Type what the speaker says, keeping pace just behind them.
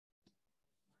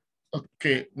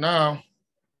Okay, now,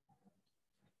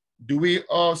 do we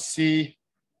all see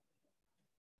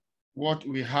what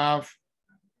we have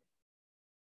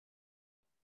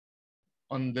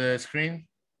on the screen?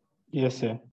 Yes,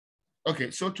 sir.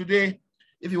 Okay, so today,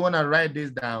 if you want to write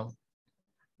this down,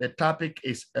 the topic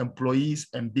is employees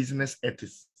and business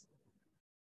ethics.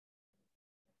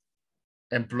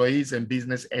 Employees and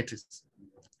business ethics.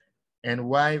 And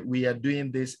why we are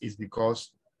doing this is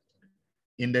because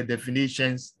in the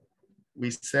definitions, we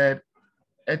said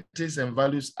ethics and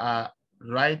values are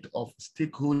right of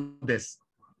stakeholders,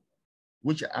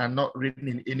 which are not written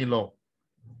in any law.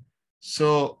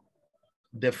 So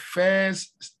the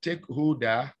first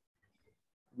stakeholder,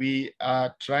 we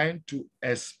are trying to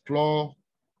explore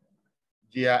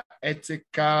their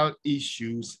ethical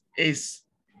issues is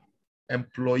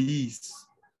employees.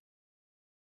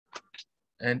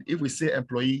 And if we say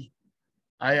employee,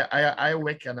 I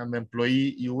work and I'm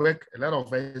employee, you work, a lot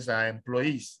of us are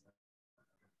employees.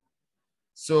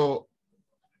 So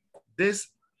this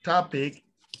topic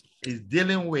is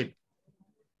dealing with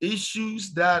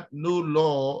issues that no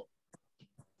law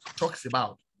talks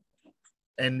about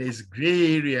and is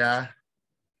gray area,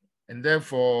 and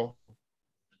therefore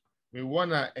we want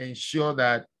to ensure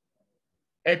that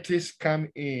ethics come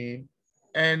in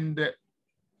and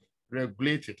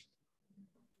regulate it.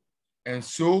 And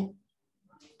so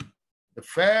the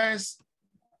first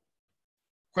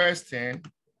question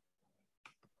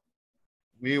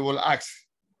we will ask,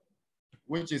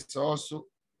 which is also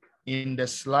in the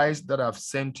slides that I've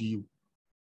sent to you,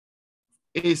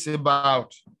 is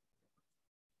about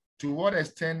to what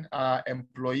extent are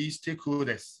employee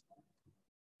stakeholders?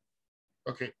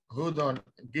 Okay, hold on,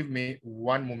 give me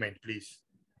one moment, please.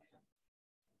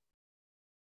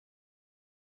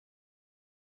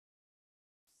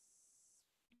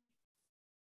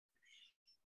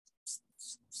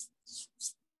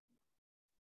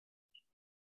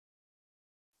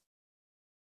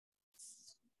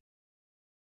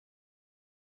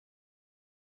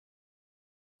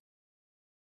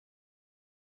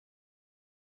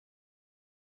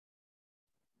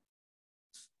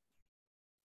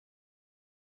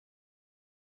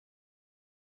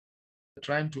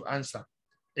 Trying to answer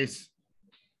is,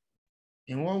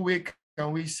 in what way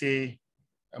can we say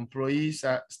employees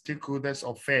are stakeholders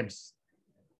of firms?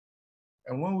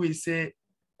 And when we say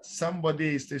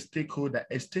somebody is a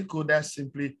stakeholder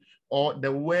simply, or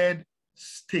the word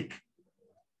stake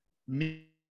means,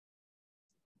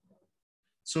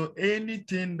 so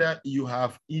anything that you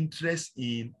have interest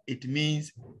in, it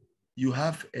means you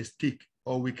have a stake,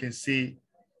 or we can say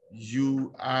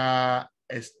you are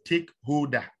a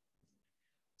stakeholder.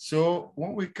 So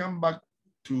when we come back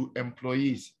to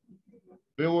employees,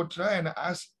 we will try and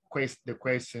ask the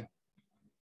question,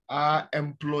 are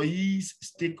employees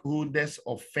stakeholders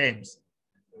of firms?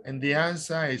 And the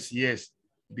answer is yes,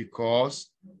 because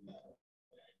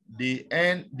they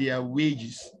earn their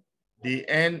wages, they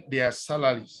earn their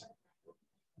salaries,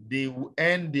 they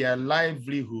earn their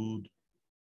livelihood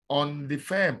on the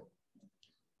firm.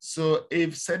 So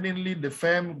if suddenly the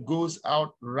firm goes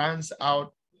out, runs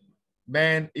out,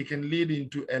 man, it can lead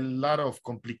into a lot of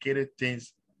complicated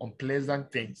things, unpleasant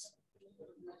things.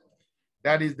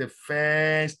 That is the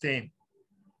first thing,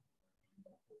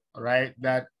 all right,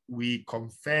 that we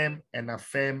confirm and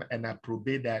affirm and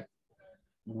approbate that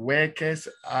workers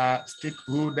are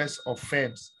stakeholders of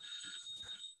firms.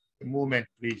 A moment,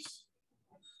 please.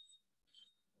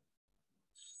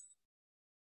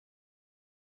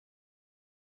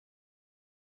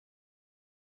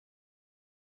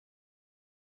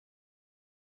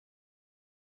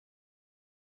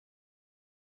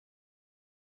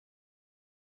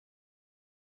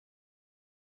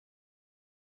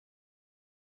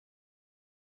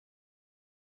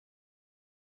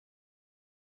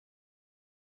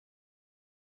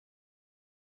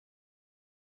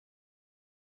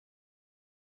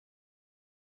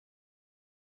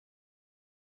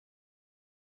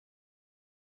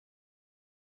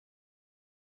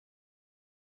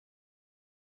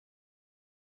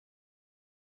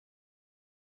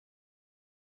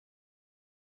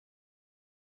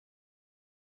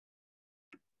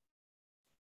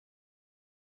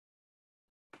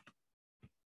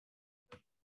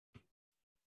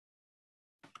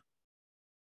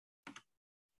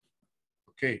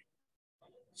 Okay.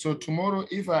 So tomorrow,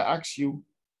 if I ask you,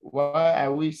 why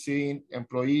are we saying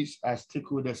employees are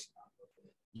stakeholders?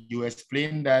 You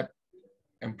explain that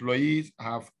employees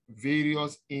have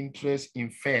various interests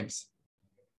in firms.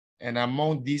 And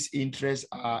among these interests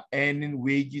are earning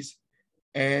wages,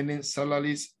 earning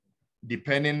salaries,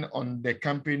 depending on the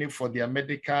company for their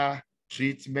medical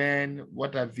treatment,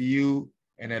 what have you,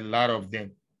 and a lot of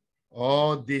them.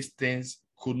 All these things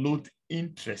connote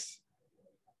interest.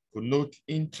 Connote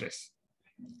interest.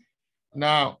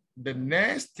 Now, the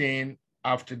next thing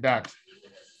after that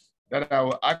I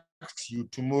will ask you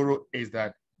tomorrow is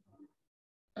that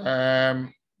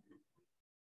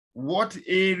what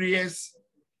areas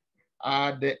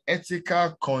are the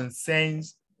ethical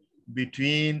concerns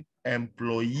between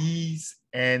employees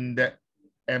and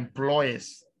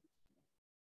employers?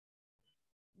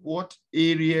 What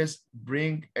areas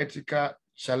bring ethical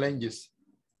challenges?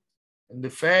 And the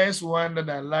first one that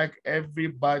I'd like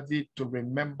everybody to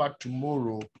remember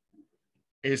tomorrow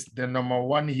is the number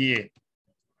one here,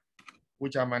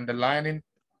 which I'm underlining,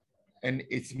 and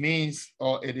it means,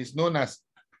 or it is known as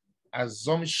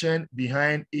assumption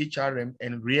behind HRM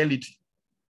and reality.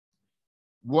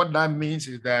 What that means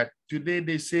is that today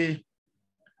they say,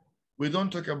 we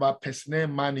don't talk about personnel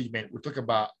management, we talk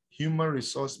about human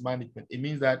resource management. It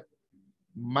means that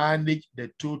manage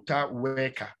the total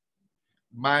worker,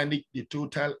 manage the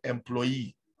total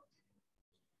employee.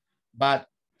 But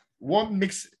what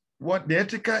the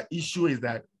ethical issue is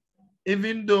that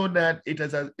even though that it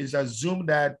is assumed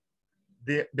that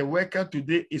the worker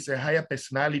today is a higher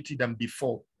personality than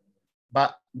before,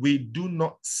 but we do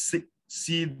not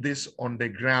see this on the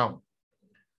ground.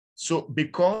 So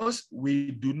because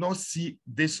we do not see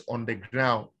this on the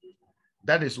ground,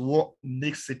 that is what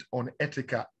makes it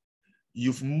unethical.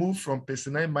 You've moved from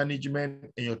personnel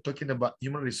management and you're talking about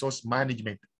human resource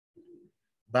management.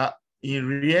 But in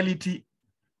reality,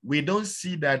 we don't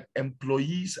see that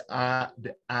employees are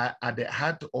at the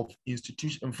heart of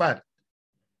institution. In fact,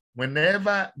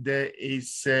 whenever there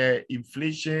is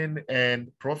inflation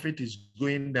and profit is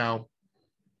going down,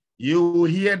 you will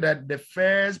hear that the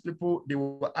first people they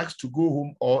were asked to go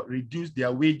home or reduce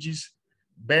their wages,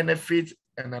 benefits,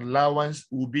 and allowance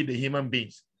will be the human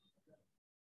beings.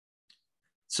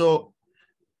 So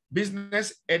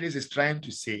business ethics is trying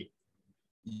to say,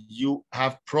 you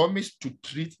have promised to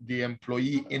treat the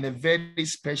employee in a very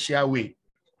special way,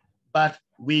 but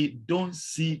we don't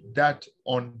see that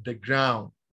on the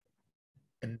ground.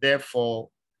 And therefore,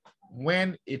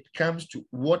 when it comes to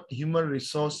what human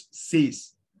resource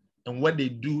says and what they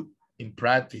do in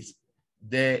practice,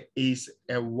 there is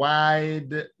a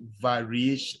wide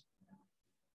variation.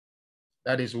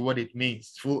 That is what it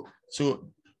means.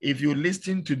 So if you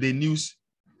listen to the news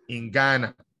in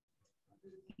Ghana,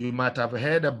 you might have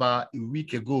heard about a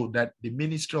week ago that the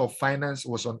Ministry of Finance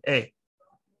was on air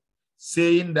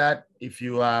saying that if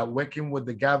you are working with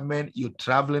the government, you're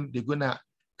traveling, they're gonna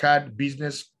cut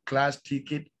business class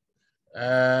ticket.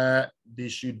 They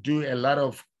should do a lot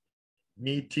of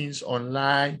meetings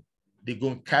online. They're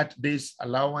gonna cut this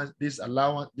allowance, this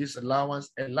allowance, this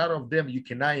allowance. A lot of them you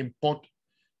cannot import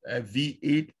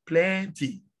V8,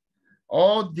 plenty.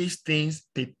 All these things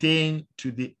pertain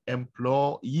to the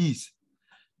employees.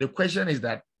 The question is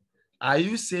that, are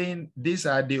you saying these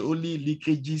are the only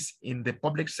leakages in the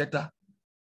public sector?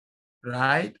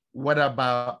 Right? What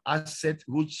about assets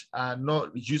which are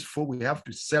not useful? We have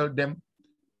to sell them.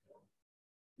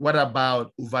 What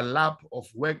about overlap of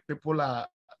work people are,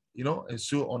 and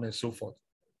so on and so forth.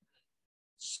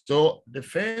 So the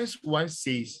first one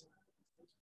says,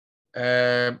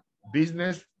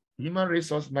 business human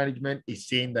resource management is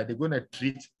saying that they're going to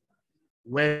treat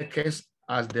workers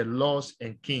as the lords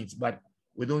and kings, but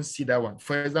we don't see that one.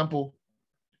 For example,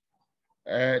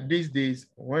 these days,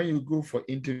 when you go for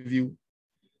interview,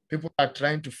 people are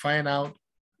trying to find out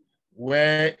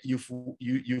where you've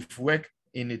worked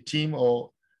in a team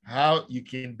or how you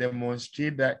can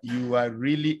demonstrate that you are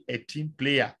really a team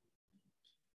player.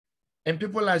 And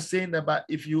people are saying that, but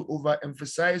if you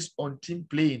overemphasize on team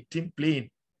playing,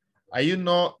 are you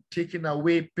not taking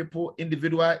away people,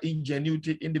 individual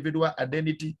ingenuity, individual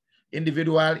identity,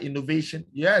 individual innovation?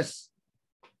 Yes.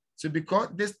 So because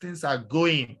these things are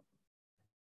going,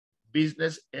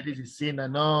 business ethics is saying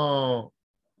that no,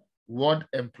 what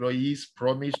employees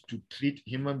promise to treat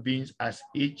human beings as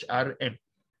HRM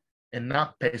and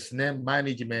not personnel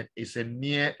management is a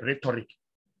mere rhetoric,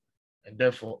 and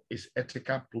therefore it's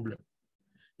ethical problem.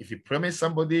 If you promise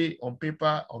somebody on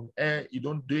paper, on air, you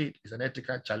don't do it, it's an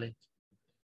ethical challenge.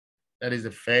 That is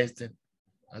the first thing.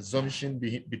 Assumption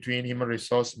between human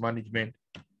resource management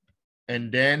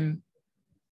and then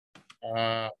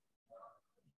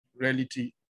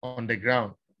reality on the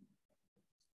ground.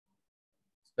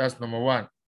 That's number one.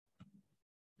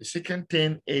 The second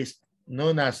thing is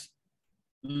known as,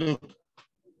 look,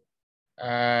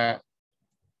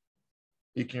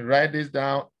 you can write this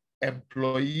down,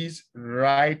 employees'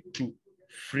 right to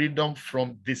freedom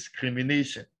from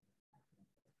discrimination.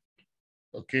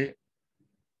 Okay.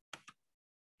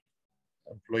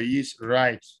 employees'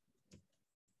 right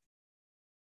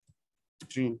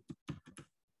to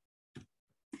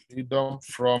freedom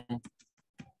from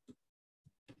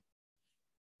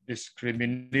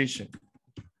discrimination.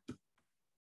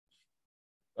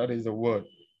 That is the word.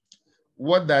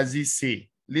 What does it say?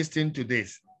 Listen to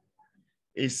this.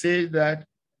 It says that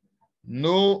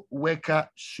no worker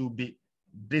should be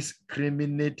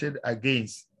discriminated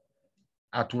against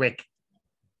at work.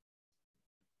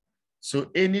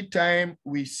 So anytime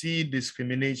we see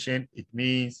discrimination, it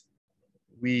means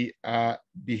we are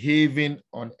behaving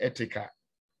unethical.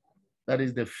 That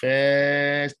is the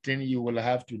first thing you will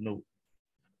have to know.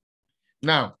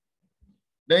 Now,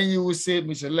 then you will say,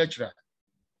 Mr. Lecturer,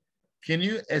 can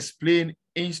you explain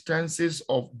instances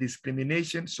of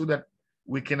discrimination so that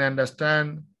we can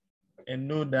understand and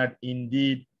know that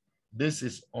indeed this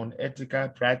is unethical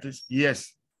practice?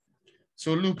 Yes.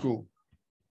 So look,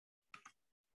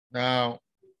 now,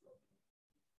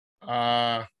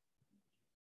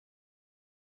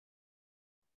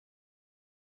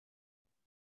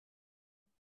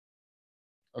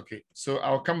 okay, so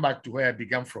I'll come back to where I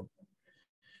began from.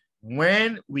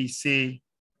 When we say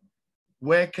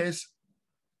workers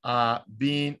are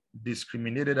being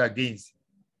discriminated against,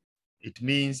 it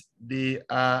means they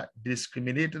are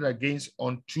discriminated against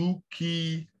on two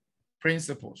key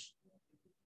principles,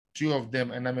 two of them,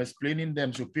 and I'm explaining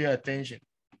them, so pay attention.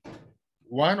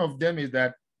 One of them is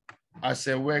that as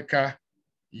a worker,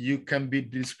 you can be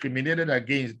discriminated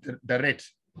against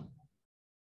direct,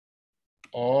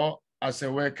 or as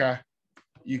a worker,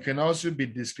 you can also be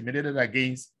discriminated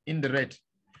against indirect.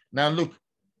 Now look,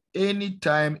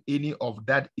 anytime any of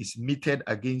that is meted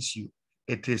against you,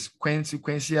 it is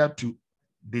consequential to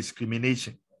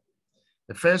discrimination.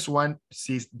 The first one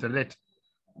says direct.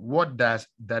 What does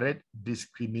direct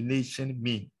discrimination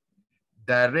mean?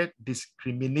 Direct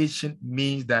discrimination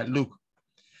means that, look,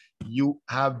 you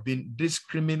have been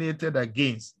discriminated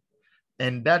against,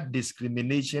 and that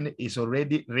discrimination is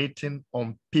already written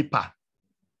on paper.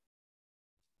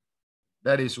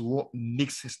 That is what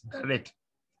makes it direct.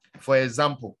 For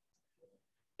example,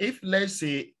 if let's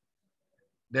say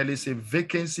there is a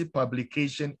vacancy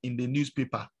publication in the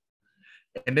newspaper,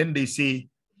 and then they say,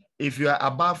 if you are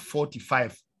above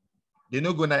 45, they're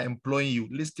not gonna employ you.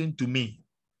 Listen to me.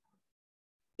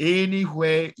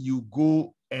 Anywhere you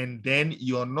go and then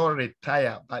you're not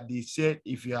retired, but they said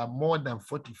if you are more than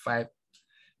 45,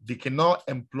 they cannot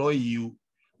employ you.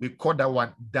 We call that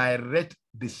one direct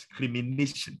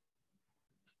discrimination.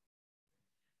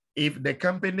 If the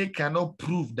company cannot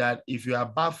prove that if you are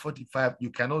above 45, you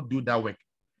cannot do that work,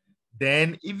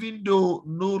 then even though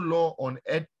no law on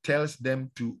earth tells them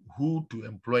to who to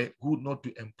employ, who not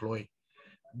to employ,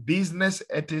 business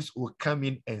ethics will come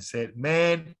in and say,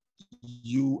 man,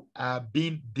 you are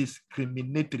being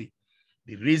discriminatory.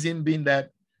 The reason being that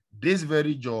this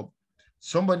very job,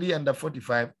 somebody under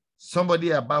 45,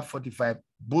 somebody above 45,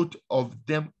 both of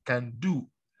them can do.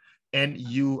 And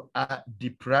you are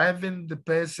depriving the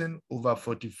person over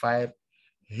 45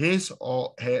 his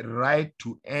or her right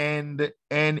to earn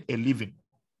a living.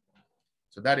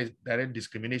 So that is direct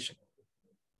discrimination.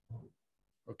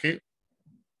 Okay.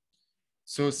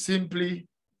 So simply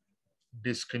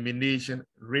discrimination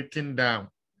written down.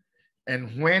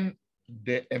 And when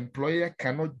the employer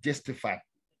cannot justify,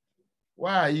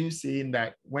 why are you saying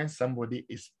that when somebody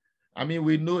is, I mean,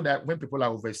 we know that when people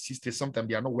are over 60, sometimes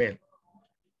they are not well.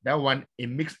 That one, it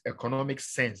makes economic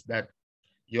sense that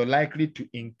you're likely to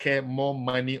incur more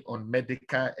money on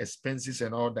medical expenses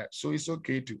and all that. So it's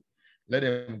okay to let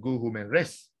them go home and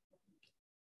rest.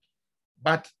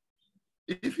 But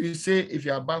if you say, if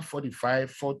you're about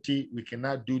 45, 40, we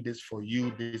cannot do this for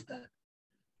you, this, that,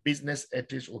 business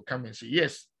ethics will come and say,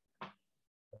 yes,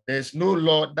 there's no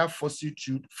law that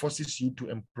forces you to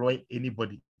employ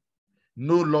anybody.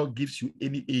 No law gives you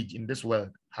any age in this world.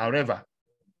 However,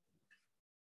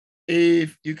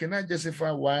 if you cannot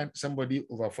justify why somebody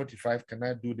over 45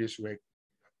 cannot do this work,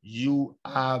 you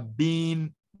are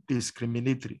being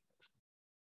discriminatory.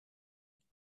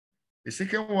 The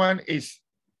second one is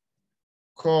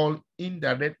called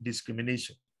indirect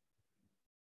discrimination.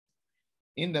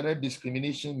 Indirect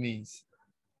discrimination means,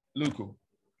 look,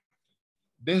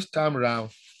 this time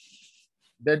around,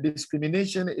 the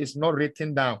discrimination is not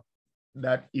written down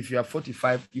that if you are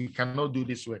 45, you cannot do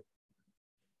this work.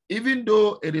 Even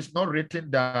though it is not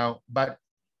written down, but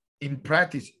in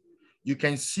practice, you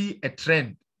can see a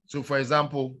trend. So for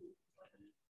example,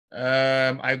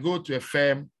 I go to a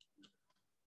firm,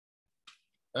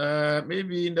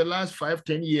 maybe in the last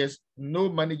 5-10 years, no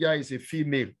manager is a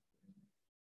female.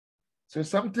 So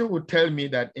something would tell me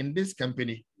that in this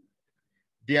company,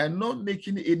 They are not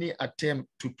making any attempt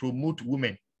to promote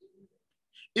women,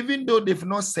 even though they've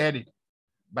not said it.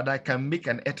 But I can make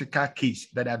an ethical case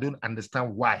that I don't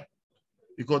understand why.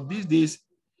 Because these days,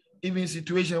 even in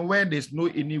situations where there's no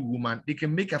any woman, they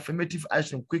can make affirmative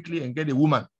action quickly and get a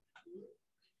woman.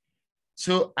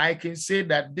 So I can say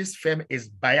that this firm is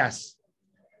biased.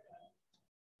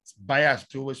 It's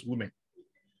biased towards women.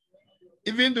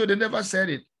 Even though they never said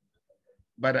it,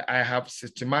 but I have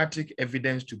systematic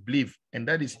evidence to believe, and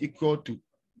that is equal to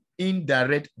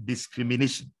indirect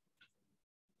discrimination.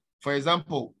 For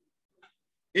example,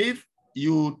 if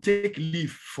you take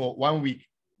leave for 1 week,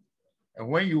 and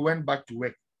when you went back to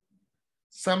work,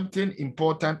 something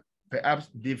important, perhaps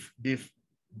they've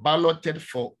balloted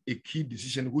for a key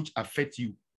decision which affects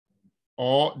you,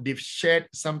 or they've shared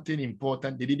something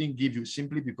important they didn't give you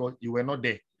simply because you were not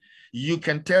there. You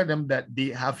can tell them that they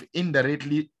have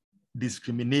indirectly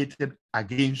discriminated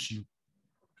against you.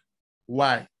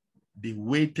 Why? They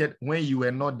waited when you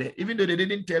were not there, even though they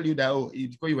didn't tell you that, oh,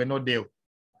 it's because you were not there.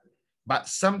 But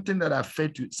something that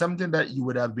affected you, something that you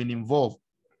would have been involved,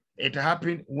 it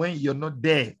happened when you're not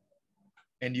there.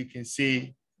 And you can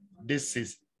say this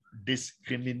is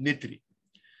discriminatory.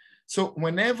 So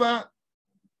whenever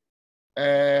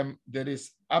there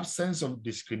is absence of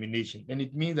discrimination, then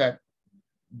it means that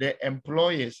the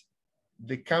employers,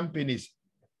 the companies,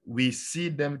 we see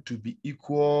them to be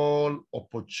equal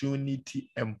opportunity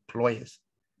employers.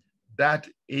 That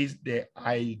is the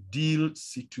ideal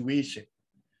situation,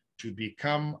 to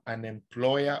become an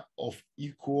employer of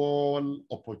equal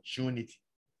opportunity.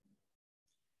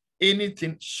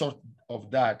 Anything short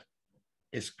of that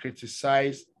is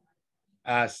criticized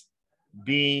as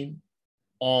being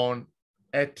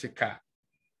unethical.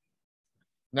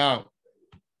 Now,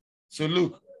 so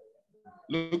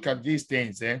look at these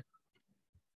things.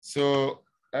 So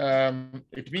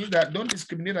it means that don't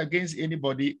discriminate against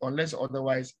anybody unless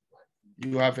otherwise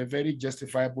you have a very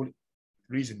justifiable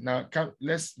reason. Now,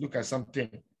 let's look at something.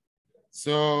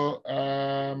 So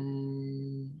I'll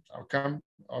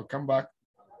come back.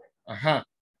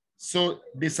 So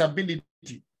disability.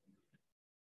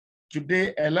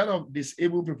 Today, a lot of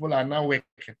disabled people are now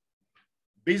working.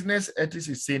 Business ethics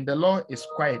is saying the law is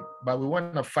quiet, but we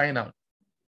want to find out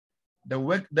the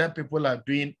work that people are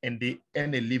doing and they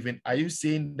earn a living. Are you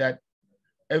saying that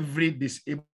every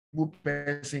disabled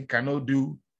person cannot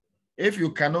do? If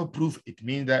you cannot prove, it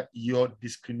means that you're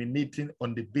discriminating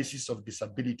on the basis of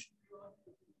disability.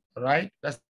 All right?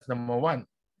 That's number one.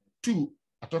 Two,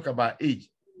 I talk about age.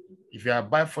 If you are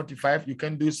above 45, you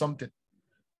can do something.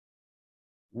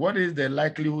 What is the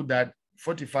likelihood that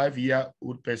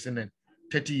 45-year-old person and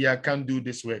 30-year can't do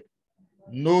this work?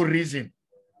 No reason.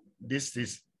 This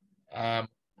is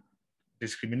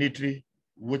discriminatory,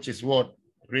 which is what?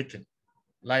 Written.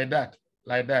 Like that.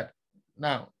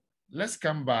 Now, let's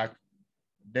come back.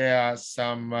 There are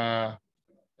some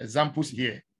examples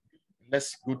here.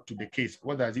 Let's go to the case.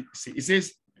 What does it say? It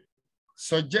says,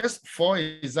 suggest 4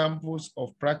 examples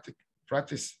of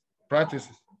practices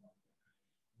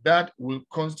that will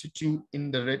constitute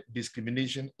indirect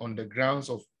discrimination on the grounds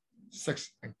of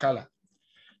sex and color.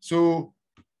 So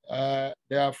there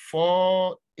are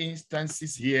 4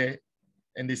 instances here,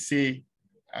 and they say,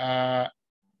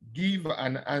 give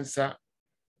an answer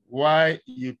why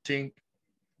you think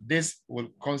this will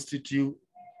constitute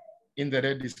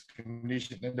indirect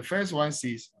discrimination. And the first one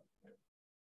says,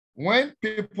 when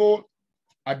people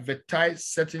advertise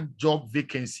certain job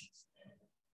vacancies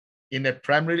in a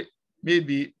primarily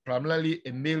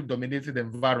a male-dominated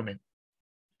environment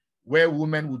where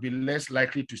women will be less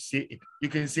likely to say it, you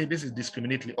can say this is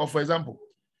discriminatory. Or for example,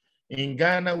 in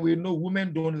Ghana, we know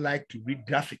women don't like to read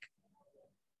graphic.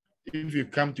 If you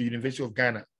come to University of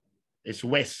Ghana, it's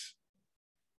worse.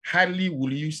 Hardly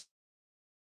will you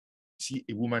see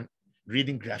a woman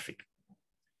reading graphic.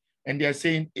 And they're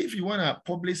saying, if you want to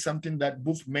publish something that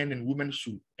both men and women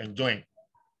should enjoy,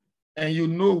 and you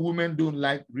know women don't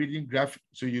like reading graphic,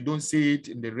 so you don't say it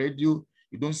in the radio,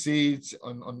 you don't say it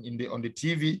on the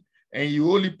TV, and you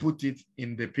only put it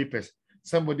in the papers,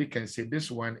 somebody can say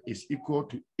this one is equal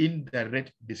to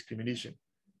indirect discrimination,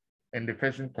 and the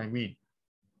person can win.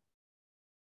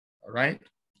 All right?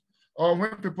 Or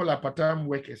when people are part-time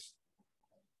workers,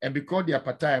 and because they are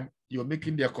part-time, you're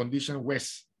making their condition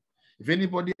worse. If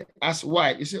anybody asks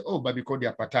why, you say, oh, but because they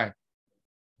are part-time.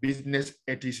 Business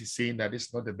ethics is saying that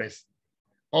it's not the best.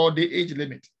 Or the age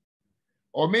limit.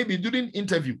 Or maybe during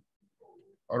interview,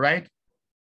 all right?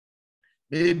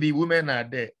 Maybe women are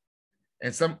there,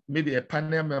 and maybe a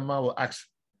panel member will ask,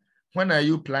 when are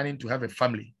you planning to have a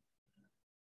family?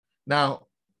 Now,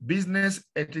 business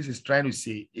ethics is trying to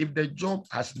say, if the job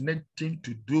has nothing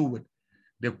to do with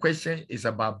The question is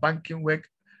about banking work.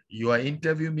 You are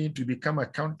interviewing me to become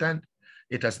accountant.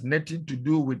 It has nothing to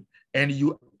do with, and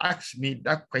you ask me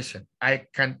that question, I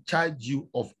can charge you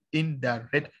of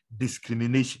indirect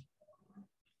discrimination.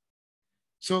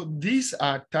 So these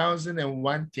are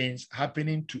 1,001 things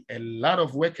happening to a lot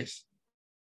of workers,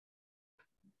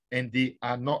 and they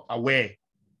are not aware.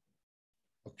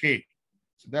 Okay,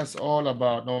 so that's all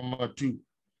about number 2.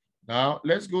 Now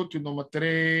let's go to number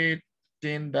 3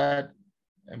 thing that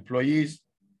employees.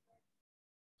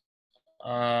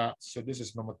 So this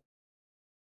is number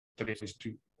 3, is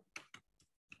 2.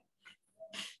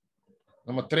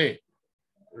 Number 3,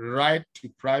 right to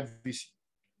privacy.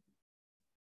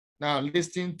 Now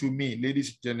listen to me, ladies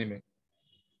and gentlemen.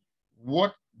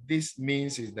 What this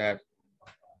means is that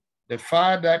the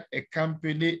fact that a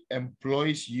company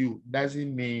employs you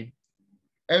doesn't mean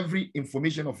every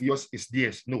information of yours is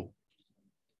theirs. No,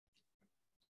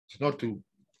 it's not true.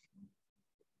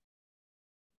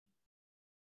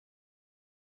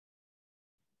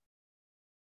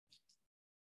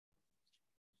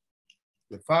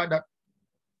 The fact that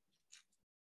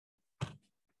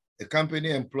a company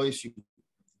employs you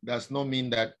does not mean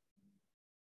that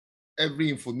every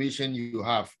information you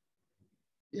have.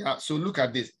 Yeah, so look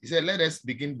at this. He said, let us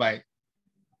begin by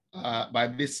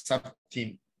this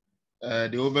sub-theme,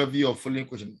 the overview of following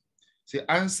question. Say,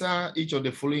 answer each of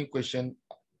the following question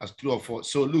as true or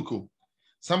false. So look,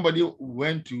 somebody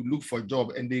went to look for a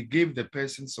job and they gave the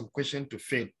person some question to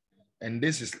fill. And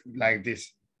this is like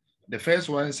this. The first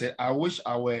one said, I wish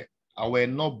I were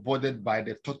not bothered by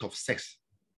the thought of sex.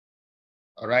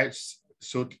 All right,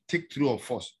 so take true or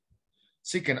false.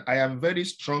 Second, I am very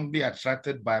strongly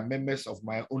attracted by members of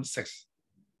my own sex.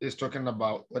 It's talking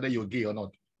about whether you're gay or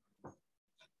not.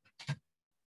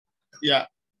 Yeah.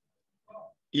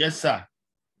 Yes, sir.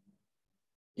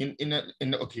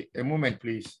 Okay, a moment,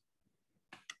 please.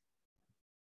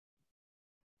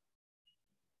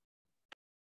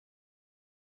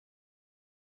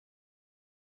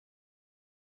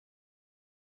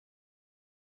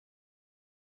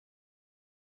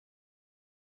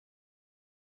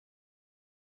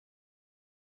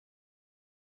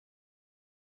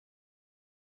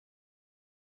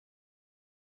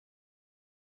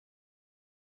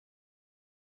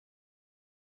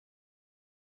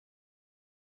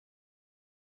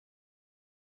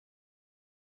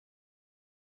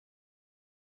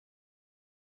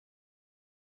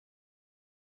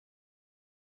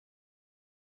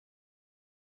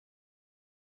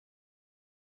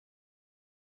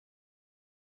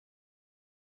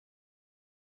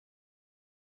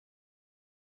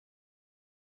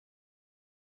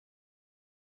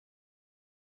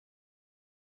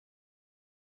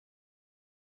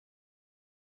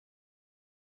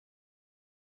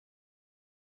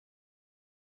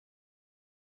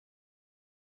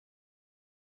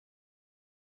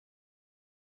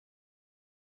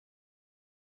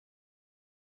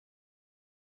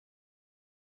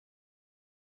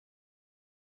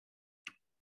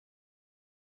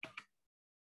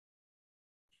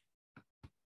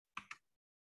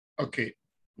 Okay,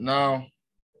 now,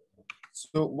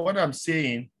 so what I'm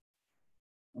saying,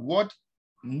 what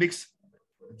makes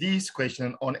this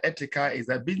question unethical is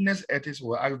that business ethics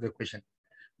will ask the question,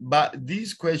 but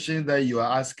these questions that you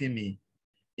are asking me,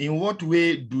 in what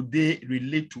way do they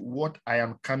relate to what I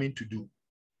am coming to do?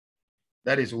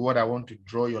 That is what I want to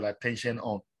draw your attention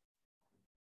on.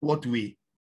 What way?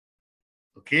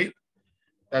 Okay,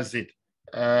 that's it.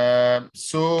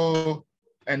 So,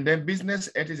 and then business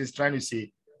ethics is trying to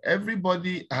say,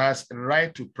 everybody has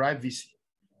right to privacy.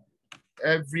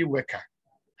 Every worker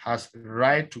has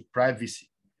right to privacy.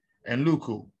 And look,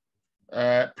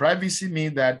 privacy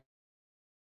means that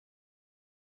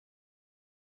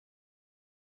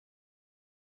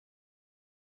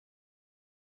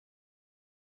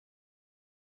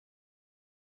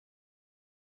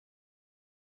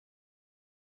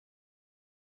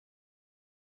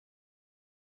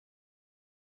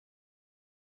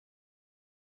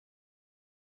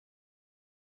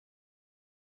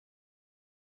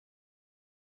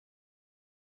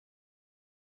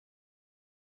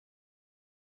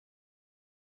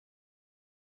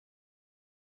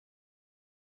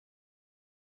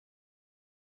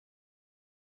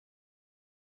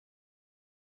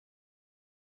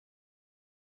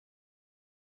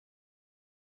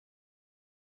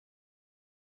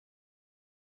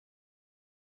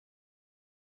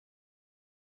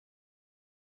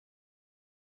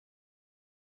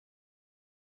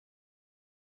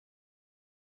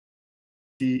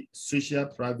the social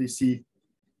privacy,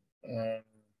 and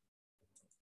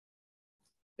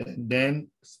then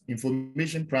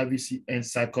information privacy and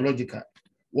psychological.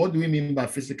 What do we mean by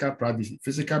physical privacy?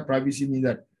 Physical privacy means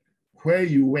that where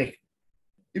you work,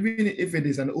 even if it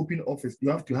is an open office, you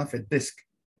have to have a desk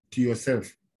to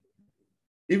yourself.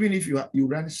 Even if you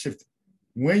run shift,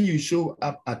 when you show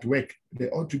up at work,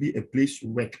 there ought to be a place to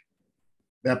work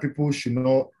that people should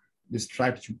not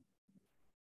distract you.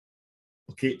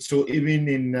 Okay, so even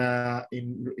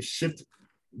in shift,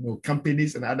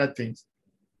 companies and other things,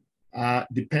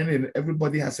 depending,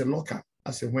 everybody has a locker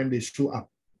as when they show up.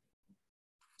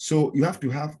 So you have to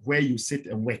have where you sit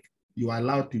and work. You are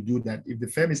allowed to do that. If the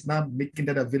firm is not making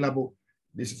that available,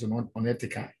 this is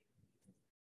unethical.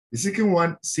 The second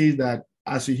one says that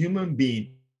as a human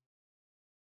being,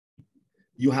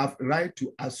 you have right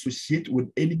to associate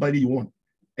with anybody you want,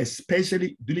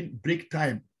 especially during break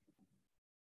time.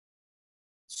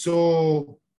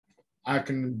 So I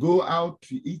can go out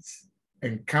to eat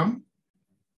and come.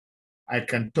 I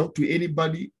can talk to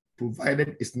anybody,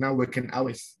 provided it's not working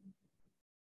hours.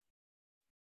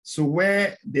 So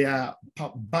where there are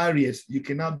barriers, you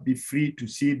cannot be free to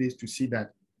see this, to see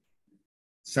that.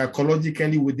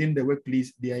 Psychologically, within the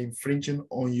workplace, they are infringing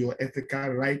on your ethical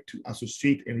right to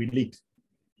associate and relate.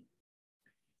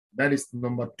 That is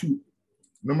number 2.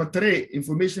 Number 3,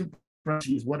 information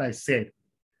privacy is what I said.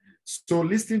 So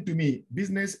listen to me.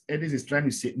 Business ethics is trying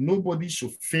to say nobody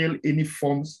should fill any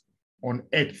forms on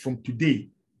earth from today,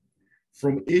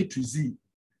 from A to Z.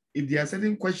 If there are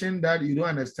certain questions that you don't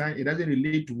understand, it doesn't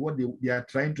relate to what they are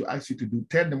trying to ask you to do,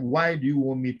 tell them, why do you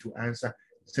want me to answer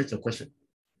such a question?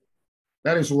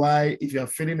 That is why if you are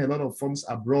filling a lot of forms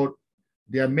abroad,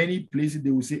 there are many places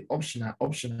they will say optional,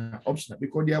 optional, optional,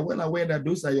 because they are well aware that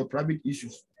those are your private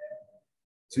issues.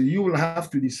 So you will have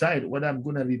to decide whether I'm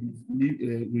going to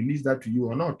release that to you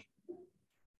or not.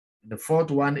 The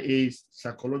 4th one is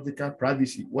psychological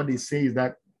privacy. What they say is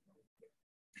that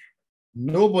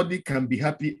nobody can be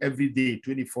happy every day,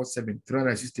 24/7,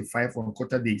 365 on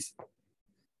quarter days.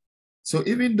 So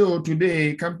even though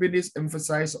today companies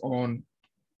emphasize on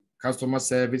customer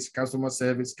service,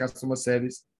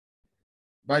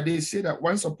 but they say that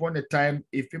once upon a time,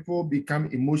 if people become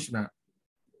emotional,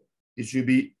 it should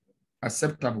be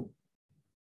acceptable.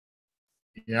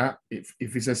 Yeah, if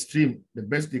it's extreme, the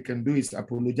best they can do is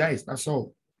apologize, that's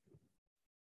all.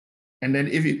 And then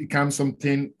if it becomes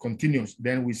something continuous,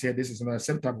 then we say this is not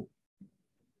acceptable.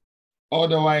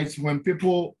 Otherwise, when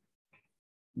people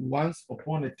once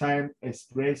upon a time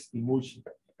express emotion,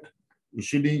 we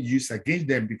shouldn't use against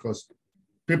them, because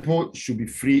people should be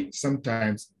free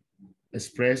sometimes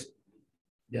express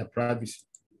their privacy.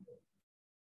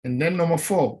 And then number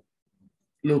 4,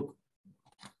 look,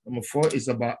 number 4 is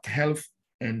about health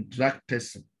and drug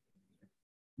testing.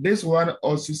 This one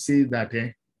also says that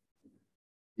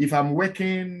if I'm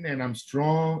working and I'm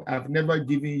strong, I've never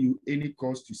given you any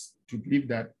cause to believe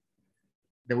that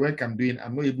the work I'm doing,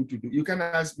 I'm not able to do. You can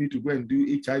ask me to go and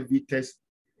do HIV test,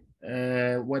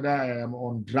 whether I am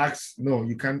on drugs. No,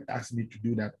 you can't ask me to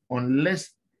do that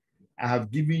unless I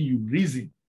have given you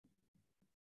reason.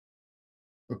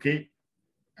 Okay,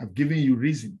 I've given you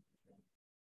reason.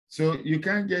 So you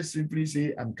can't just simply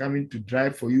say, I'm coming to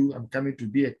drive for you, I'm coming to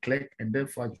be a clerk, and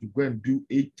therefore I should go and do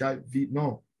HIV.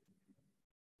 No,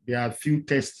 there are a few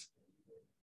tests.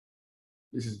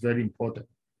 This is very important.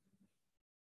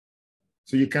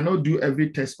 So you cannot do every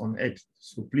test on earth.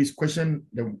 So please question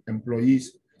the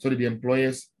employees, so that the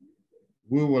employers,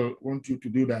 we will want you to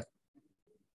do that.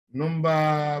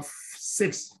 Number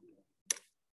 6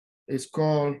 is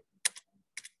called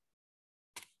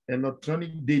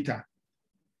electronic data.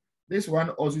 This one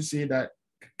also says that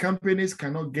companies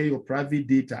cannot get your private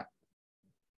data,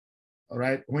 all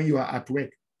right, when you are at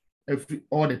work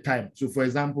all the time. So for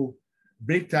example,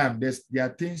 break time, there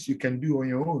are things you can do on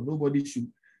your own. Nobody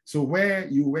should. So where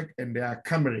you work and there are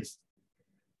cameras,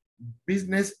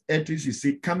 business ethics, you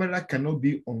say camera cannot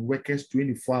be on workers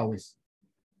 24 hours.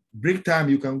 Break time,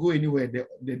 you can go anywhere.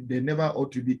 They never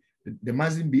ought to be. There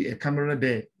mustn't be a camera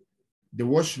there. The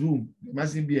washroom, there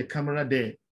mustn't be a camera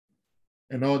there,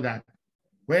 and all that.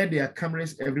 Where there are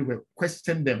cameras everywhere,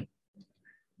 question them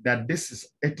that this is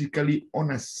ethically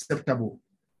unacceptable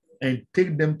and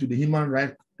take them to the human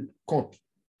rights court.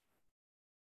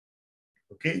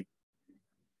 Okay?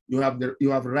 You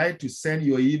have right to send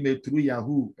your email through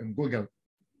Yahoo and Google.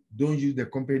 Don't use the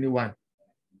company one,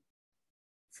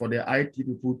 for the IT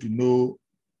people to know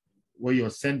what you're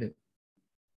sending.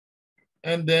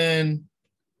 And then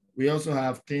we also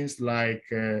have things like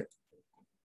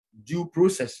due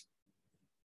process.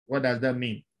 What does that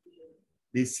mean?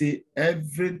 They say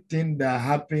everything that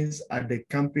happens at the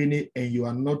company and you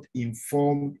are not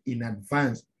informed in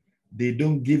advance, they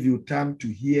don't give you time to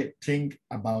hear, think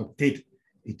about it.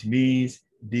 It means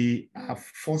they are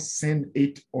forcing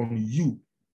it on you.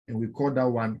 And we call that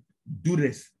one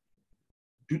duress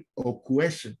or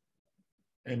coercion.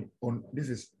 And this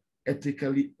is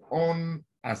ethically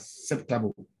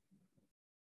unacceptable.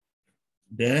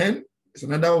 Then it's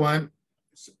another one,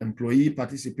 employee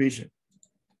participation.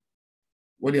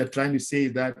 What they are trying to say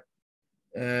is that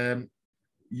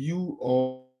you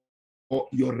or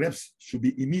your reps should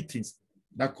be in meetings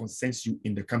that concerns you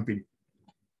in the company.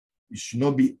 You should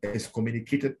not be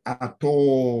excommunicated at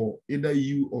all, either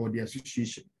you or the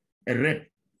association. A rep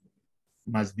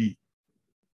must be.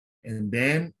 And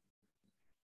then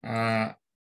the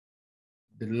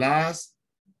last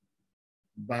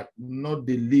but not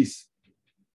the least,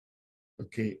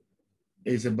 okay,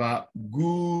 is about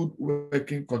good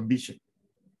working condition.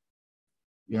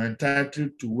 You're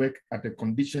entitled to work at a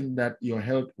condition that your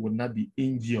health will not be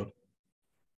injured.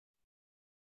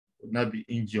 Will not be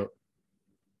injured.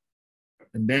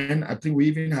 And then I think we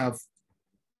even have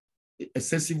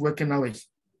excessive working hours.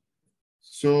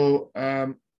 So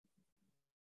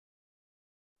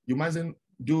you mustn't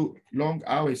do long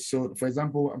hours. So for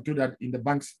example, I'm told that in the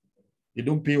banks, they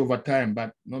don't pay overtime,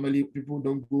 but normally people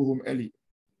don't go home early.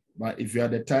 But if you are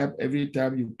the type, every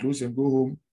time you close and go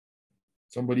home,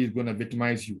 somebody is going to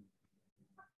victimize you.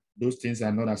 Those things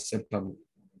are not acceptable.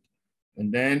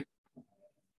 And then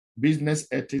business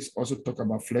ethics also talk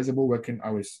about flexible working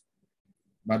hours.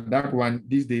 But that one,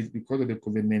 these days, because of the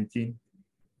COVID-19,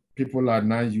 people are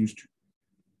not used to.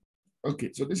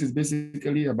 Okay, so this is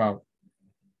basically about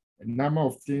a number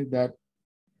of things that,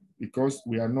 because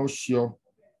we are not sure,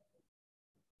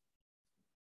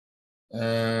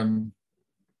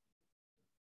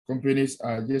 companies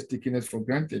are just taking us for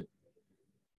granted.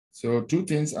 So two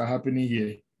things are happening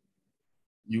here.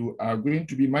 You are going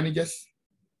to be managers,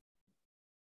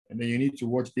 and then you need to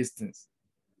watch these things.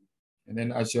 And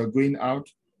then as you're going out,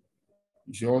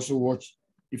 you should also watch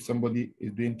if somebody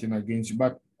is doing things against you.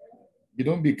 But you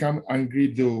don't become angry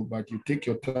though, but you take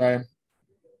your time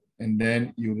and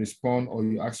then you respond or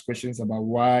you ask questions about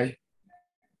why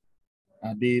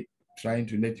are they trying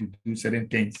to let you do certain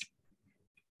things.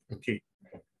 Okay,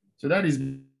 so that is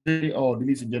really all,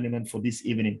 ladies and gentlemen, for this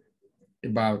evening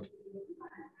about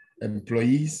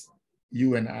employees,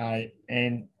 you and I,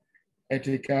 and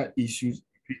ethical issues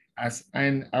as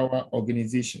in our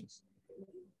organizations.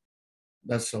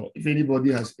 That's all. If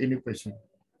anybody has any question,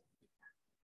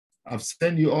 I've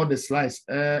sent you all the slides.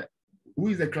 Who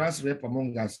is the class rep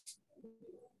among us?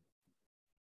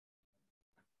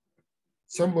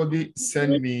 Somebody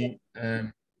send me